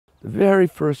The very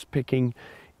first picking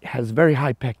has very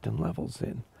high pectin levels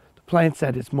in. The plant's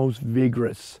at its most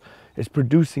vigorous. It's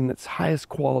producing its highest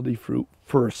quality fruit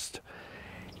first.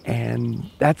 And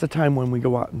that's the time when we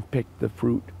go out and pick the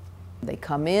fruit. They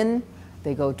come in,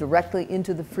 they go directly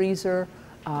into the freezer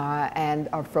and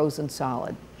are frozen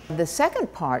solid. The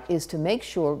second part is to make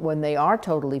sure when they are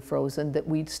totally frozen that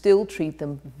we still treat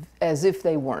them as if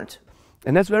they weren't.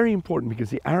 And that's very important because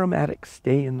the aromatics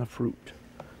stay in the fruit.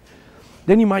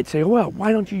 Then you might say, well,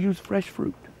 why don't you use fresh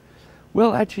fruit?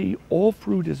 Well, actually, all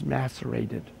fruit is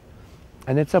macerated.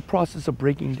 And it's a process of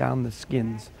breaking down the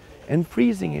skins. And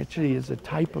freezing actually is a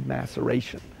type of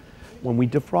maceration. When we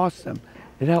defrost them,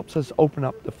 it helps us open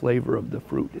up the flavor of the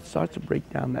fruit. It starts to break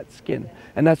down that skin.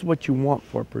 And that's what you want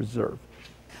for a preserve.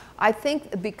 I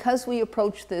think because we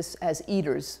approach this as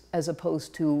eaters as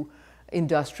opposed to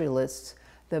industrialists,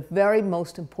 the very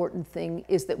most important thing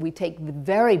is that we take the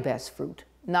very best fruit,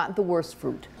 not the worst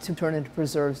fruit, to turn into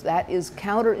preserves. That is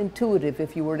counterintuitive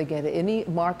if you were to get any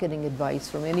marketing advice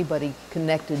from anybody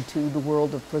connected to the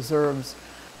world of preserves.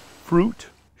 Fruit,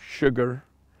 sugar,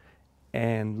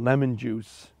 and lemon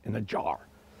juice in a jar.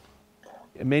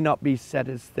 It may not be set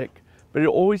as thick, but it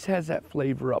always has that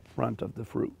flavor up front of the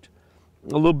fruit.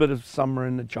 A little bit of summer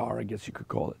in the jar, I guess you could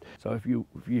call it. So if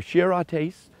you share our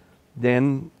taste,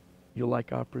 then you'll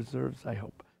like our preserves, I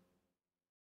hope.